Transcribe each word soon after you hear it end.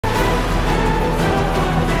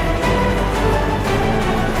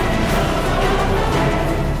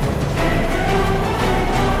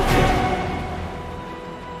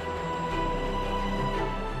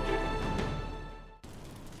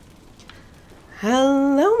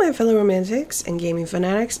Hello my fellow romantics and gaming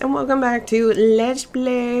fanatics, and welcome back to Let's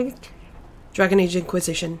Play Dragon Age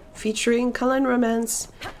Inquisition featuring Cullen romance.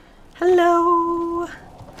 Hello!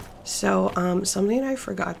 So, something I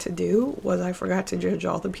forgot to do was I forgot to judge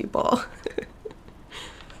all the people.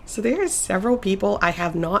 So there are several people I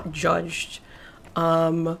have not judged.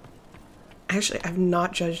 Actually, I've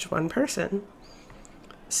not judged one person.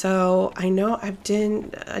 So I know I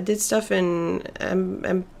did stuff in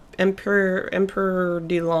Emperor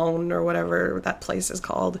DeLone or whatever that place is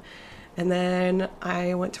called, and then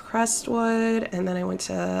I went to Crestwood, and then I went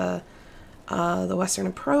to the Western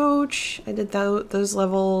Approach. I did those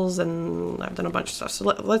levels, and I've done a bunch of stuff. So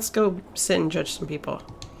let's go sit and judge some people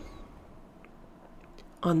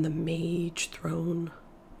on the Mage Throne.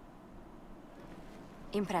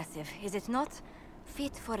 Impressive, is it not?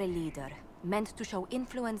 Fit for a leader, meant to show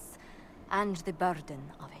influence and the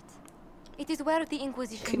burden of it. It is where the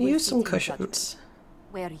Inquisition Could will use sit some in cushions. judgment,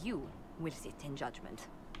 where you will sit in judgment.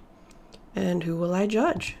 And who will I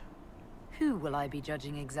judge? Who will I be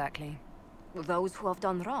judging exactly? Those who have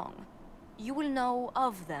done wrong. You will know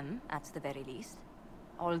of them, at the very least.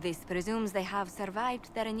 All this presumes they have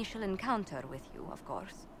survived their initial encounter with you, of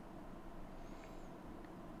course.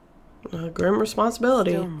 A grim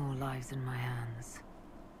responsibility. Still more lives in my hands.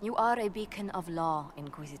 You are a beacon of law,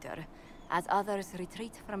 Inquisitor, as others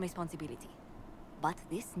retreat from responsibility. But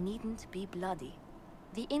this needn't be bloody.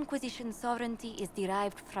 The Inquisition's sovereignty is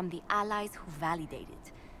derived from the allies who validate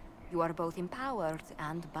it. You are both empowered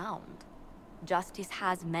and bound. Justice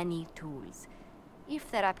has many tools. If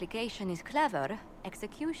their application is clever,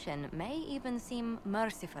 execution may even seem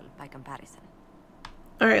merciful by comparison.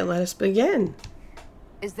 Alright, let us begin.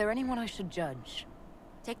 Is there anyone I should judge?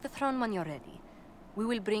 Take the throne when you're ready. We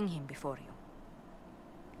will bring him before you.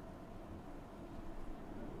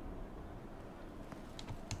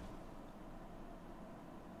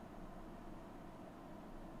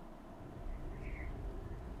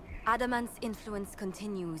 Adamant's influence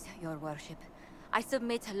continues, your worship. I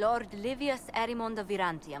submit Lord Livius Erimond of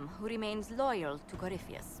Virantium, who remains loyal to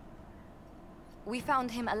Corypheus. We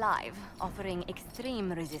found him alive, offering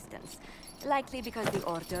extreme resistance, likely because the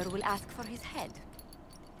Order will ask for his head.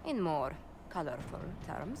 In more colorful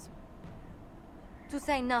terms. To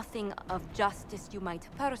say nothing of justice you might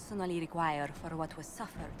personally require for what was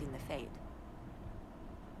suffered in the Fade.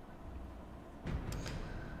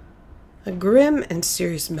 A grim and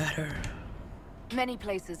serious matter. Many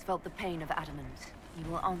places felt the pain of Adamant. He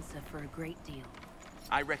will answer for a great deal.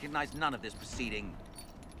 I recognize none of this proceeding.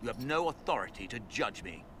 You have no authority to judge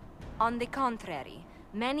me. On the contrary,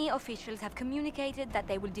 many officials have communicated that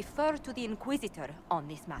they will defer to the Inquisitor on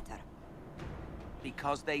this matter.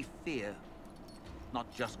 Because they fear.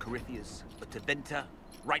 Not just Corypheus, but Tevinter,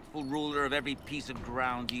 rightful ruler of every piece of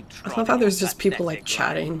ground you've trod. I love how there's just that people like pathetic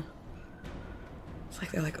chatting. life. It's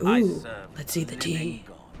like they're like, I ooh, serve let's see the living tea.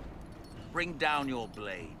 God. Bring down your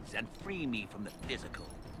blades and free me from the physical.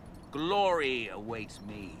 Glory awaits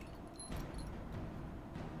me.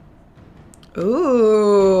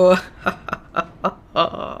 Ooh.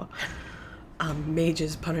 A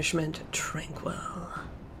mage's punishment, tranquil.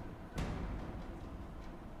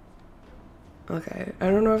 Okay, I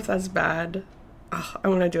don't know if that's bad. Ugh,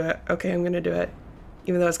 I'm gonna do it. Okay, I'm gonna do it.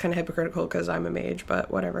 Even though it's kind of hypocritical because I'm a mage, but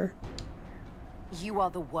whatever. You are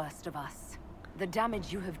the worst of us. The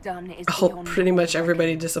damage you have done is Oh, pretty much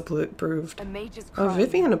everybody disapproved. A mage's Oh, crime,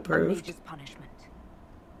 Vivian a approved. mage's punishment.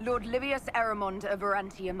 Lord Livius Erimond of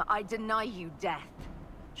Virantium, I deny you death.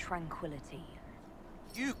 Tranquility.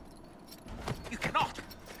 You cannot!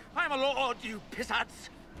 I am a lord, you pissats!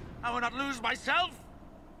 I will not lose myself!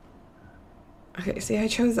 Okay, see, I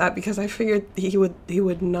chose that because I figured he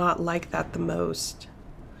would not like that the most.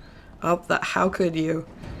 Oh, that, how could you?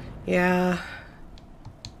 Yeah.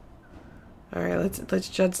 All right, let's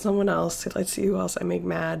judge someone else. Let's see who else I make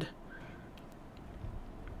mad.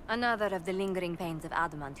 Another of the lingering pains of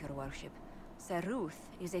Adamant, your worship. Sir Ruth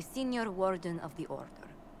is a senior warden of the Order.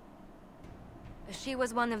 She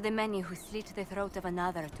was one of the many who slit the throat of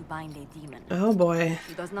another to bind a demon. Oh boy.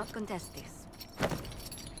 She does not contest this.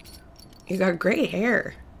 You got great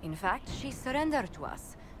hair. In fact, she surrendered to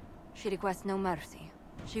us. She requests no mercy.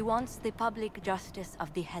 She wants the public justice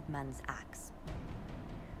of the headman's axe.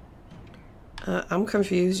 I'm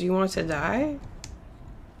confused. You want to die?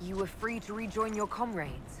 You were free to rejoin your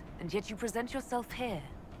comrades, and yet you present yourself here.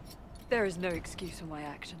 There is no excuse for my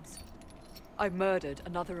actions. I murdered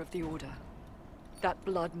another of the Order. That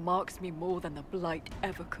blood marks me more than the Blight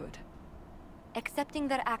ever could. Accepting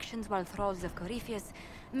their actions while thralls of Corypheus,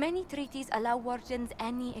 many treaties allow wardens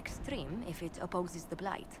any extreme if it opposes the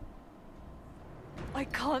Blight. I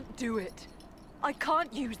can't do it. I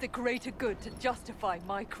can't use the greater good to justify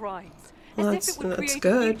my crimes. Well, As if it would that's create a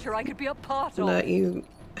good. future I could be a part of. That you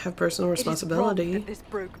have personal It is wrong responsibility. that this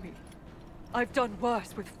broke me. I've done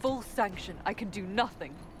worse with full sanction. I can do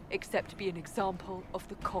nothing except be an example of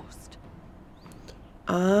the cost.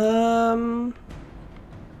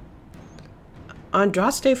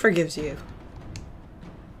 Andraste forgives you.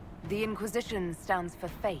 The Inquisition stands for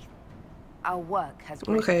faith. Our work has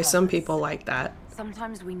great Okay, some purpose. people like that.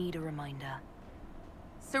 Sometimes we need a reminder.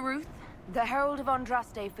 So Ruth, the Herald of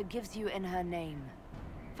Andraste forgives you in her name.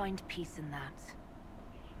 Find peace in that.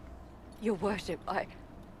 Your worship, I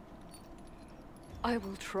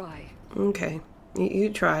will try. Okay, you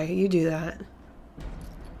try. You do that.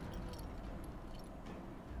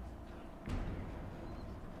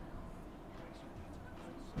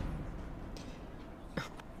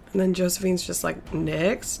 And then Josephine's just like,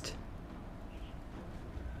 next.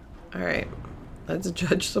 Alright. Let's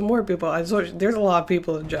judge some more people. There's a lot of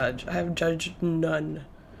people to judge. I have judged none.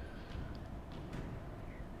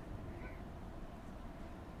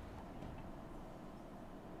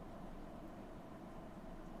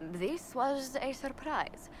 This was a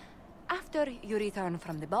surprise. After you return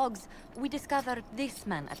from the bogs, we discovered this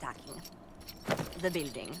man attacking the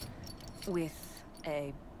building with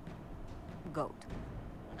a goat.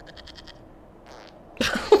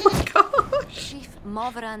 Oh my gosh! Chief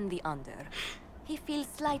Movran the Under. He feels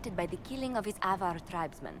slighted by the killing of his Avar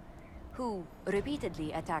tribesmen, who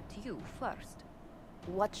repeatedly attacked you first.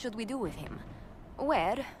 What should we do with him?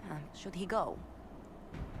 Where should he go?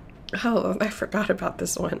 Oh, I forgot about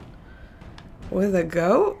this one. With a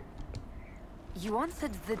goat? You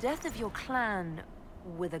answered the death of your clan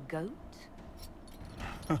with a goat?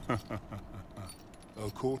 A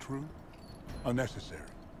courtroom? Unnecessary.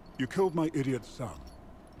 You killed my idiot son,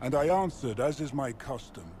 and I answered, as is my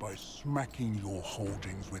custom, by smacking your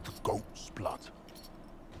holdings with goat's blood.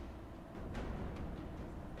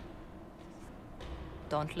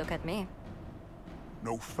 Don't look at me.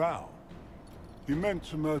 No foul. You meant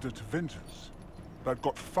to murder Tevinters, but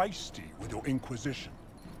got feisty with your Inquisition.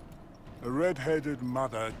 A red-headed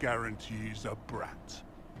mother guarantees a brat.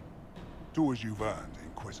 Do as you've earned,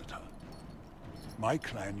 Inquisitor. My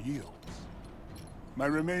clan yields. My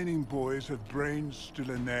remaining boys have brains still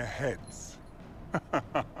in their heads.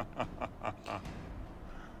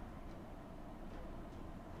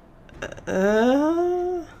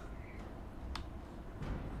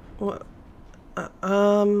 What?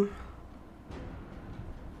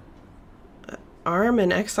 Arm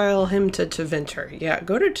and exile him to Teventer. Yeah,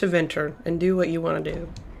 go to Teventer and do what you want to do.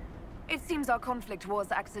 It seems our conflict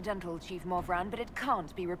was accidental, Chief Movran, but it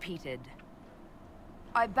can't be repeated.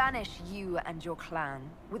 I banish you and your clan,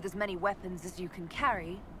 with as many weapons as you can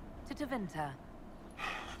carry, to Teventer.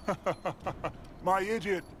 My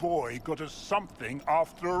idiot boy got us something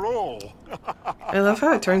after all. I love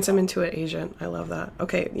how it turns him into an agent. I love that.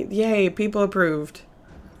 Okay, yay, people approved.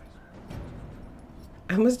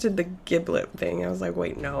 I almost did the giblet thing. I was like,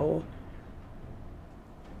 wait, no.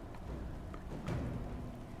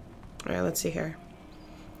 Alright, let's see here.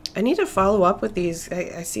 I need to follow up with these.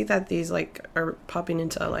 I see that these like are popping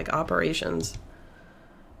into like operations.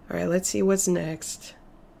 Alright, let's see what's next.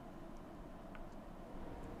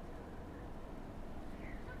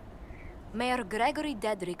 Mayor Gregory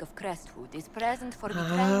Dedrick of Crestwood is present for betraying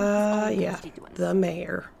his own Yeah, constituents. the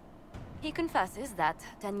mayor. He confesses that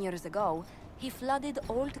 10 years ago, he flooded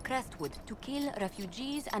Old Crestwood to kill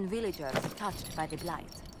refugees and villagers touched by the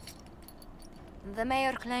Blight. The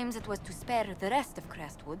mayor claims it was to spare the rest of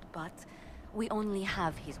Crestwood, but we only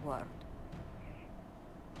have his word.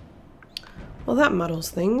 Well, that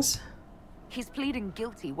muddles things. He's pleading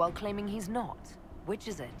guilty while claiming he's not. Which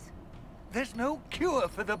is it? There's no cure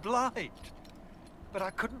for the Blight. But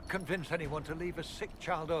I couldn't convince anyone to leave a sick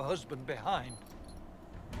child or husband behind.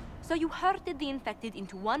 So you herded the infected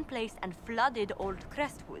into one place and flooded Old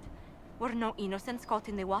Crestwood. Were no innocents caught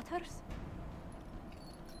in the waters?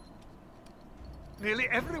 Nearly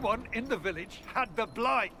everyone in the village had the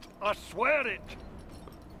Blight. I swear it.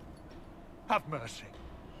 Have mercy.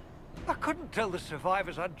 I couldn't tell the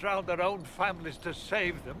survivors I'd drowned their own families to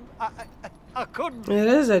save them. I couldn't. It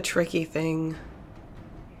is a tricky thing.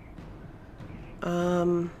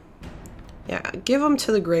 Yeah, give them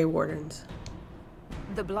to the Grey Wardens.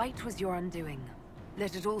 The Blight was your undoing.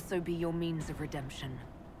 Let it also be your means of redemption.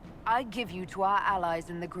 I give you to our allies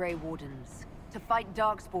in the Grey Wardens, to fight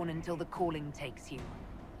Darkspawn until the calling takes you.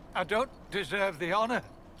 I don't deserve the honor,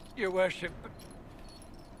 your worship,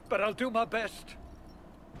 but I'll do my best.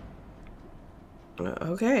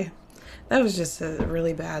 Okay. That was just a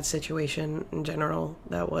really bad situation in general.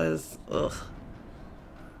 That was, ugh.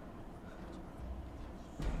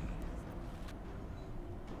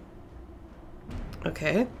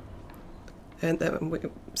 Okay. And then,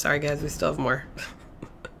 sorry guys, we still have more.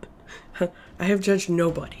 I have judged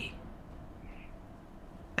nobody.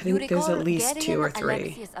 I think there's at least 2 or 3.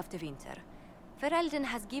 Alexius of Tevinter. Ferelden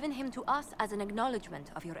has given him to us as an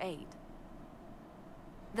acknowledgement of your aid.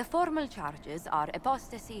 The formal charges are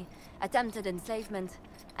apostasy, attempted enslavement,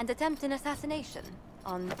 and attempted assassination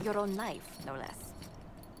on your own life, no less.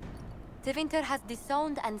 Tevinter has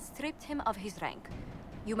disowned and stripped him of his rank.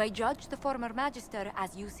 You may judge the former magister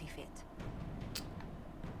as you see fit.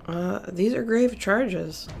 These are grave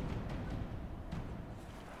charges.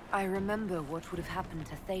 I remember what would have happened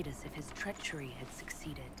to Thedas if his treachery had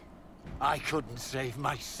succeeded. I couldn't save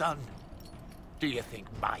my son. Do you think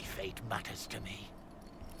my fate matters to me?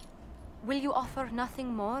 Will you offer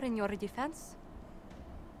nothing more in your defense?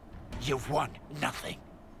 You've won nothing.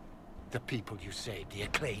 The people you saved, the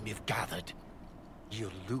acclaim you've gathered.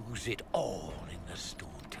 You'll lose it all in the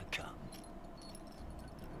storm to come.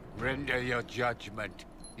 Render your judgment,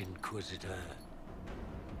 Inquisitor.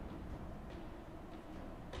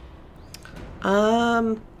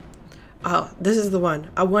 Oh, this is the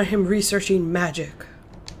one. I want him researching magic.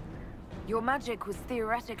 Your magic was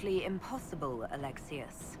theoretically impossible,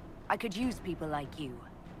 Alexius. I could use people like you.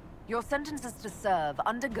 Your sentence is to serve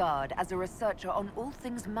under guard as a researcher on all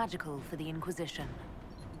things magical for the Inquisition.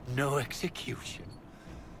 No execution.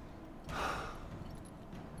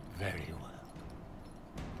 Very well.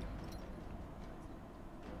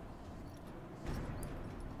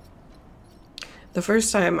 The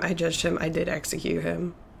first time I judged him, I did execute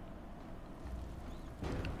him.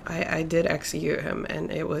 I did execute him,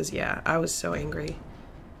 and it was, yeah, I was so angry.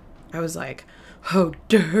 I was like, how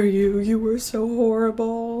dare you? You were so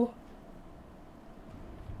horrible.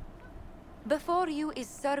 Before you is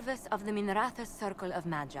Service of the Minrathous Circle of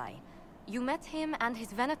Magi. You met him and his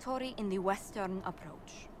Venatori in the Western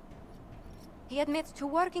Approach. He admits to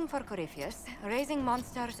working for Corypheus, raising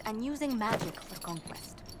monsters, and using magic for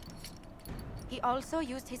conquest. He also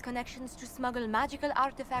used his connections to smuggle magical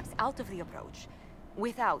artifacts out of the Approach,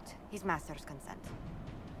 without his master's consent.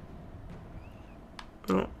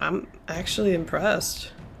 I'm actually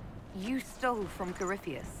impressed. You stole from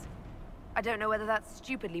Corypheus. I don't know whether that's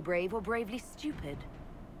stupidly brave or bravely stupid.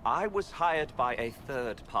 I was hired by a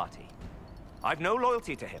third party. I've no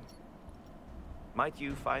loyalty to him. Might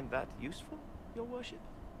you find that useful, your worship?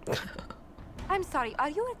 I'm sorry, are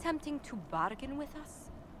you attempting to bargain with us?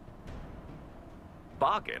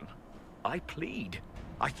 Bargain? I plead.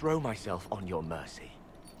 I throw myself on your mercy.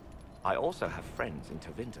 I also have friends in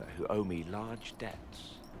Tevinter who owe me large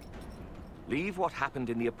debts. Leave what happened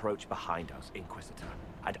in the Approach behind us, Inquisitor,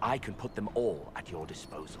 and I can put them all at your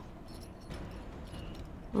disposal.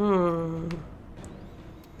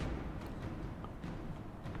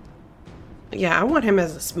 Yeah, I want him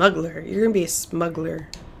as a smuggler. You're gonna be a smuggler.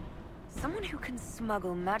 Someone who can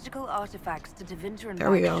smuggle magical artifacts to Tevinter and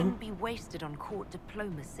There we back go. shouldn't be wasted on court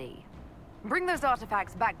diplomacy. Bring those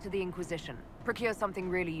artifacts back to the Inquisition. Procure something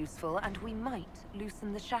really useful, and we might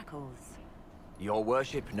loosen the shackles. Your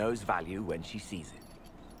worship knows value when she sees it.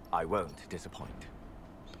 I won't disappoint.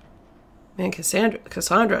 Man,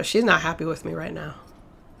 Cassandra, she's not happy with me right now.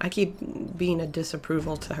 I keep being a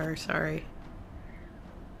disapproval to her, sorry.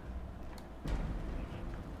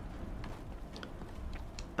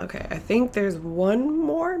 Okay, I think there's one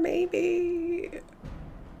more, maybe?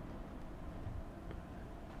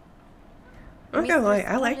 I'm not gonna lie,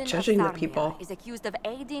 I like Cullen of judging the Tharnia people. is accused of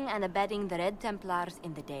aiding and abetting the Red Templars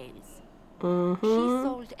in the Dales. She Mm-hmm.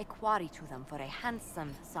 sold a quarry to them for a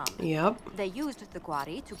handsome sum. Yep. They used the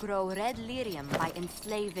quarry to grow red lyrium by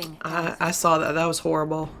enslaving I saw that. That was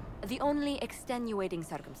horrible. The only extenuating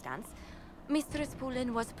circumstance, Mistress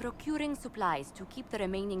Cullen was procuring supplies to keep the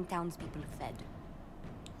remaining townspeople fed.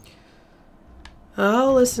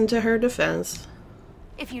 I'll listen to her defense.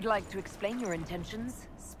 If you'd like to explain your intentions,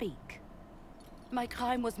 speak. My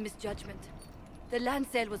crime was misjudgment. The land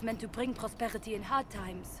sale was meant to bring prosperity in hard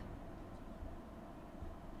times.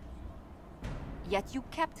 Yet you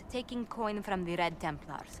kept taking coin from the Red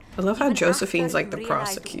Templars. I love how even Josephine's after like the you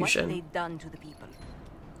realized prosecution. What they'd done to the people.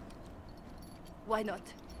 Why not?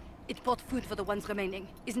 It bought food for the ones remaining.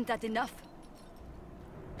 Isn't that enough?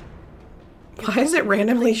 Why is it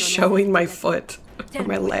randomly showing my foot or my Tell me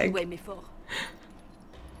what you leg? weigh me for.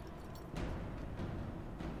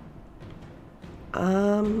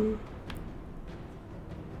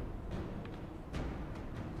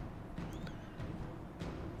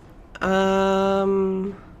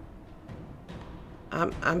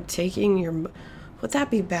 I'm taking your... Would that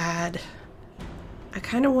be bad? I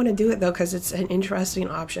kind of want to do it though because it's an interesting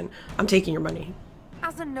option. I'm taking your money.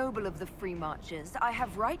 As a noble of the Free Marchers, I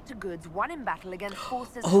have right to goods won in battle against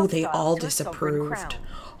forces Oh, they hostile all to a sovereign disapproved. crown.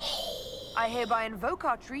 I hereby invoke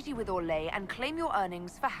our treaty with Orlais and claim your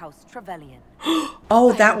earnings for House Trevelyan.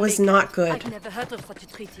 Oh, that was not I've good. never heard of such a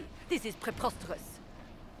treaty. This is preposterous.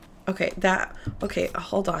 Okay, okay,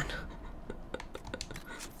 hold on.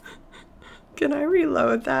 Can I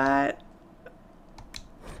reload that?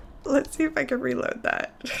 Let's see if I can reload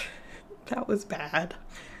that. That was bad.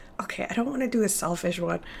 Okay, I don't want to do a selfish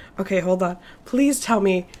one. Okay, hold on. Please tell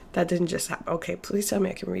me that didn't just happen. Okay, please tell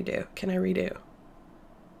me I can redo. Can I redo?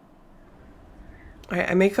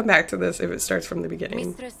 Alright, I may come back to this if it starts from the beginning.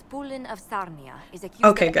 Mistress Cullen of Sarnia is accused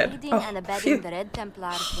Okay, of good. aiding Oh, and abetting phew. the Red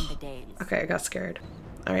Templars in the Dales. Okay, I got scared.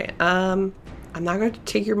 Alright, I'm not going to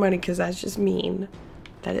take your money because that's just mean.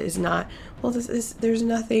 That is not... Well, there's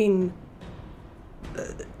nothing...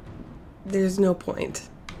 there's no point.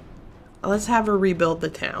 Let's have her rebuild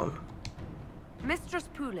the town. Mistress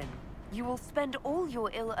Cullen, you will spend all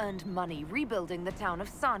your ill-earned money rebuilding the town of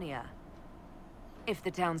Sarnia. If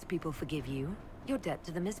the townspeople forgive you, your debt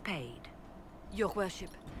to them is paid. Your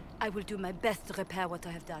worship, I will do my best to repair what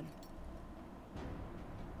I have done.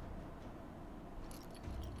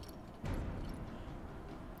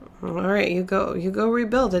 Alright, you go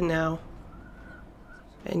rebuild it now.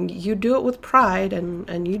 And you do it with pride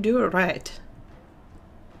and you do it right.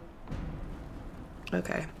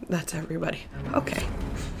 Okay, that's everybody. Okay.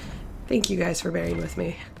 Thank you guys for bearing with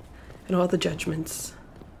me. And all the judgments.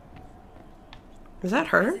 Is that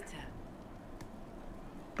her?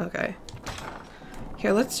 Okay.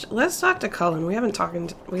 Here, let's talk to Cullen. We haven't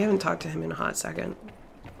talked to him in a hot second.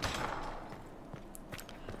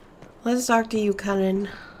 Let's talk to you, Cullen.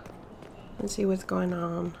 Let's see what's going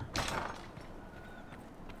on.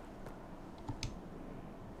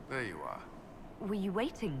 There you are. Were you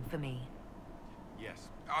waiting for me? Yes.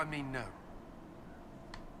 I mean, no.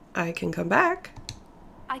 I can come back.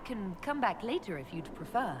 I can come back later if you'd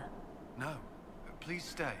prefer. No. Please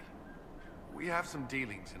stay. We have some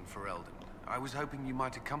dealings in Ferelden. I was hoping you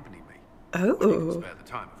might accompany me. Oh. When you can spare the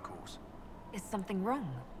time, of course. Is something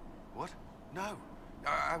wrong? What? No.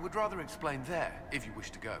 I would rather explain there, if you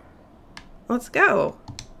wish to go. Let's go.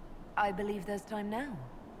 I believe there's time now.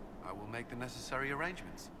 I will make the necessary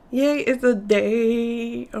arrangements. Yay, it's a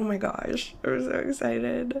day. Oh my gosh. I'm so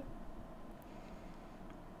excited.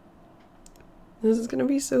 This is gonna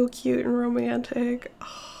be so cute and romantic.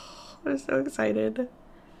 Oh, I'm so excited.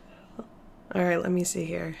 Alright, let me see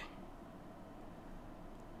here.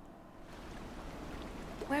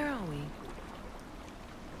 Where are we?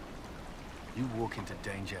 You walk into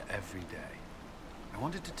danger every day. I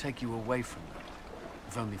wanted to take you away from that,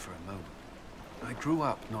 if only for a moment. I grew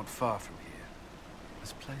up not far from here.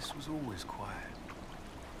 This place was always quiet.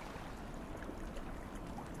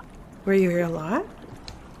 Were you here a lot?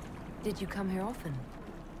 Did you come here often?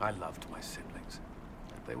 I loved my siblings.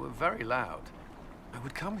 They were very loud. I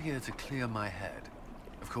would come here to clear my head.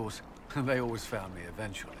 Of course, they always found me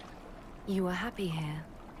eventually. You were happy here.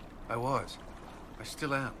 I was. I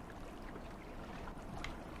still am.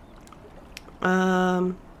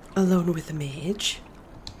 Alone with the mage.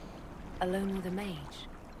 Alone with a mage?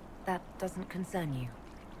 That doesn't concern you.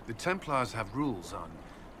 The Templars have rules on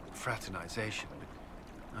fraternization, but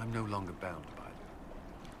I'm no longer bound by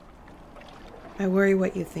them. I worry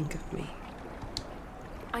what you think of me.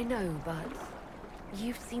 I know, but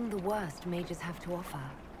you've seen the worst mages have to offer.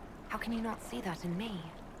 How can you not see that in me?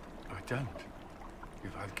 I don't.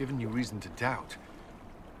 If I've given you reason to doubt...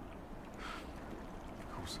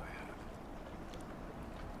 Of course I have.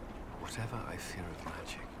 Whatever I fear of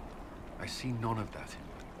magic, I see none of that in you.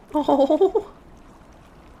 Oh.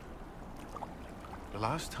 The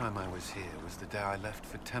last time I was here was the day I left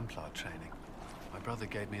for Templar training. My brother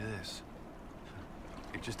gave me this.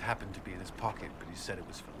 It just happened to be in his pocket, but he said it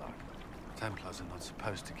was for luck. Templars are not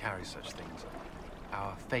supposed to carry such things.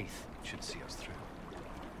 Our faith should see us through.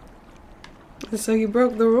 So you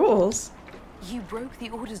broke the rules. You broke the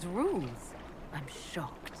Order's rules? I'm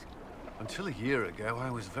shocked. Until a year ago,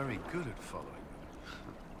 I was very good at following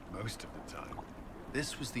them. Most of the time.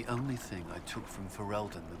 This was the only thing I took from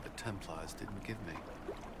Ferelden that the Templars didn't give me.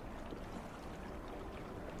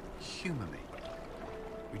 Humor me.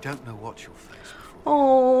 We don't know what you'll face before.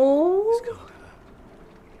 Oh. This can't hurt.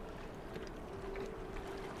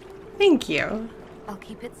 Thank you. I'll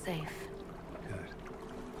keep it safe. Good.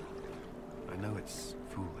 I know it's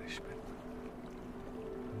foolish, but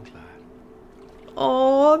I'm glad.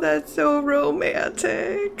 Oh, that's so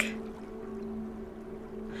romantic.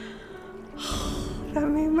 That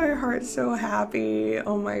made my heart so happy.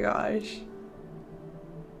 Oh my gosh.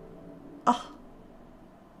 Oh.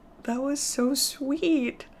 That was so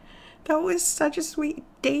sweet. That was such a sweet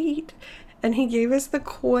date. And he gave us the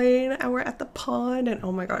coin and we're at the pond and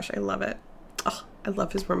oh my gosh, I love it. Oh, I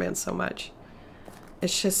love his romance so much.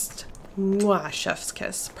 It's just, mwah, chef's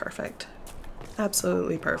kiss. Perfect.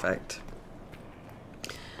 Absolutely perfect.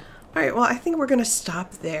 Alright, well, I think we're going to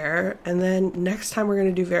stop there. And then next time we're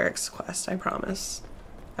going to do Varric's quest, I promise.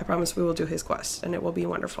 I promise we will do his quest and it will be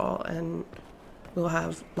wonderful and we'll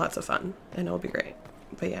have lots of fun and it'll be great.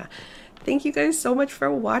 But yeah, thank you guys so much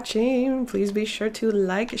for watching. Please be sure to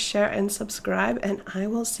like, share, and subscribe, and I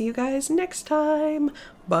will see you guys next time.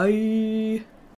 Bye!